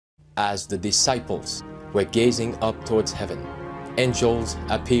As the disciples were gazing up towards heaven, angels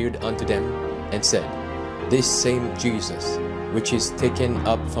appeared unto them and said, This same Jesus, which is taken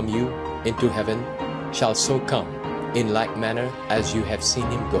up from you into heaven, shall so come in like manner as you have seen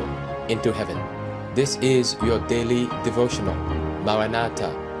him go into heaven. This is your daily devotional. Maranatha,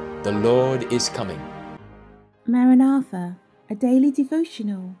 the Lord is coming. Maranatha, a daily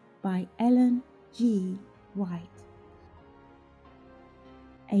devotional by Ellen G. White.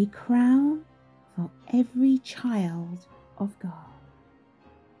 A crown for every child of God.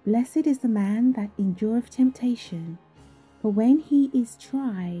 Blessed is the man that endureth temptation, for when he is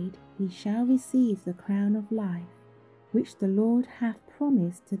tried, he shall receive the crown of life, which the Lord hath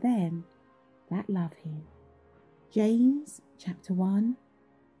promised to them that love him. James chapter 1,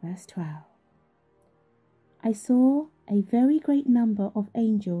 verse 12. I saw a very great number of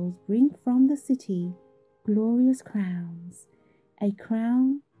angels bring from the city glorious crowns, a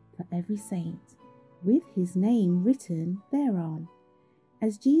crown for every saint, with his name written thereon.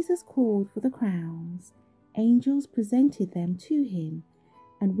 As Jesus called for the crowns, angels presented them to him,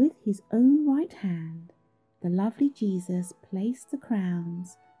 and with his own right hand, the lovely Jesus placed the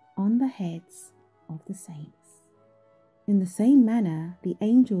crowns on the heads of the saints. In the same manner, the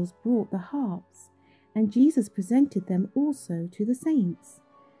angels brought the harps, and Jesus presented them also to the saints.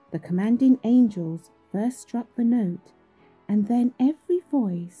 The commanding angels first struck the note, and then every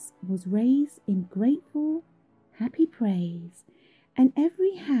voice was raised in grateful, happy praise, and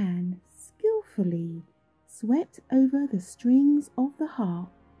every hand skillfully swept over the strings of the harp,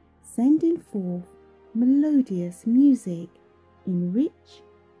 sending forth melodious music in rich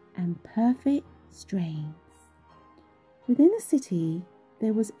and perfect strains. Within the city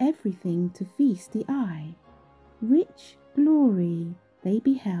there was everything to feast the eye. Rich glory they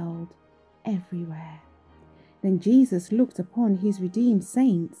beheld everywhere. Then Jesus looked upon his redeemed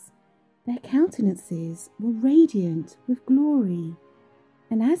saints. Their countenances were radiant with glory,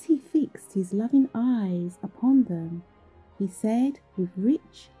 and as he fixed his loving eyes upon them, he said with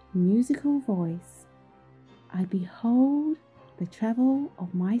rich musical voice, I behold the travel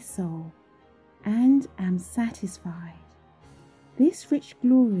of my soul, and am satisfied. This rich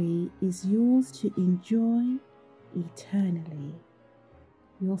glory is yours to enjoy eternally.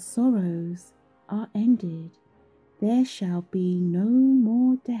 Your sorrows are ended. There shall be no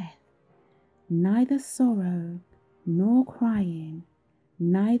more death, neither sorrow nor crying,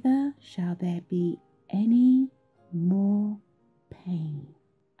 neither shall there be any more pain.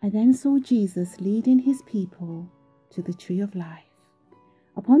 I then saw Jesus leading his people to the tree of life.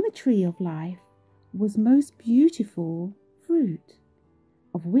 Upon the tree of life was most beautiful fruit,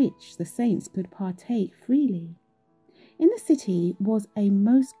 of which the saints could partake freely. In the city was a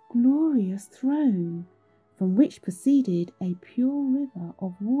most glorious throne, from which proceeded a pure river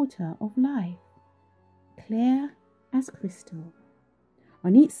of water of life, clear as crystal.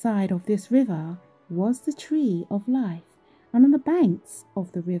 On each side of this river was the tree of life, and on the banks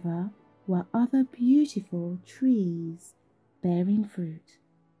of the river were other beautiful trees bearing fruit.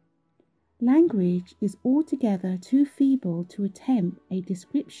 Language is altogether too feeble to attempt a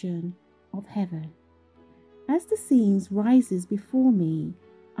description of heaven. As the scene rises before me,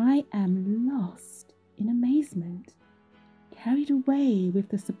 I am lost in amazement, carried away with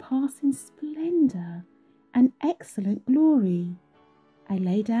the surpassing splendor and excellent glory. I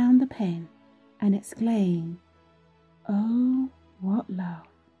lay down the pen and exclaim, Oh, what love!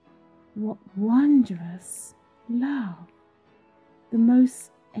 What wondrous love! The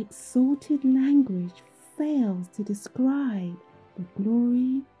most exalted language fails to describe the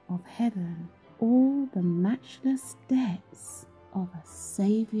glory of heaven, or the matchless depths of a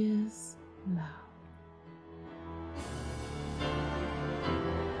Saviour's love.